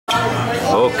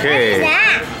Okay,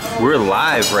 we're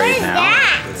live right now.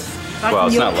 Well,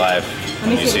 it's not live. Let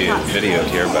me You see videos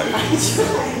here, but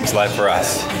it's live for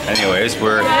us. Anyways,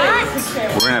 we're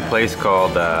in a place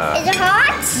called Is it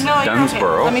hot? No,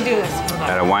 Dunsboro. Let me do this.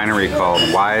 At a winery called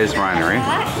Wise Winery,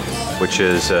 which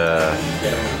is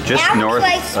just north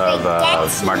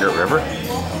of Margaret River.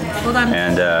 Hold on.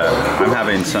 And I'm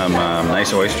having some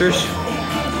nice oysters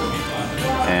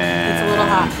and It's a little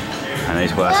hot. a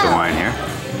nice glass of wine here.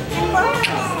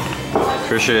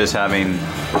 Trisha is having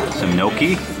some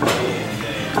gnocchi,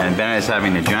 and Bennett is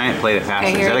having a giant plate of pasta.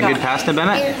 Okay, Is that a here we good go. pasta,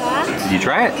 Bennett? Did you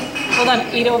try it? Hold on.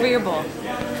 Eat over your bowl.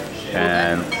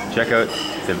 And check out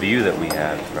the view that we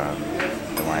have from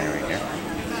the winery here.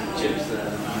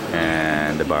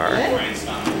 And the bar. Okay.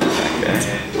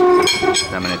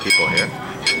 Not many people here.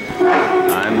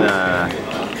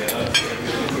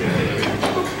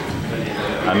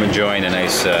 I'm enjoying a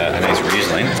nice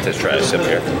Riesling. Let's try a sip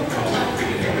here.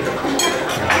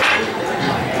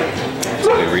 It's a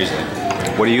good Riesling.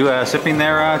 What are you sipping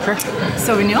there, Trish?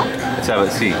 Sauvignon? Let's have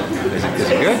it see. Is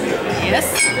it good?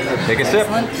 Yes. Take a sip.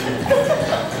 Excellent.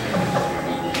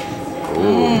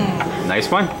 Ooh, nice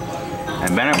one.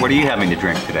 And Bennett, what are you having to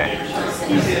drink today?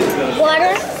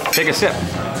 Water. Take a sip.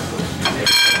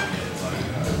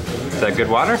 Is that good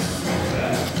water?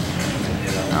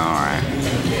 All right.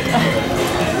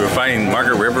 We're finding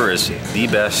Margaret River is the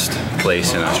best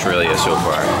place in Australia so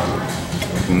far.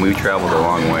 And we've traveled a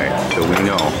long way, so we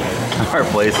know our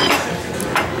places.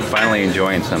 Finally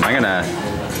enjoying some. I'm gonna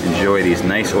enjoy these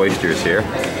nice oysters here.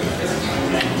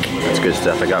 That's good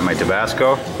stuff. I got my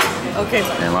Tabasco Okay.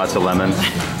 and lots of lemon.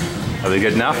 Are they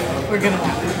good enough? We're gonna.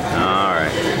 All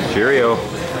right. Cheerio.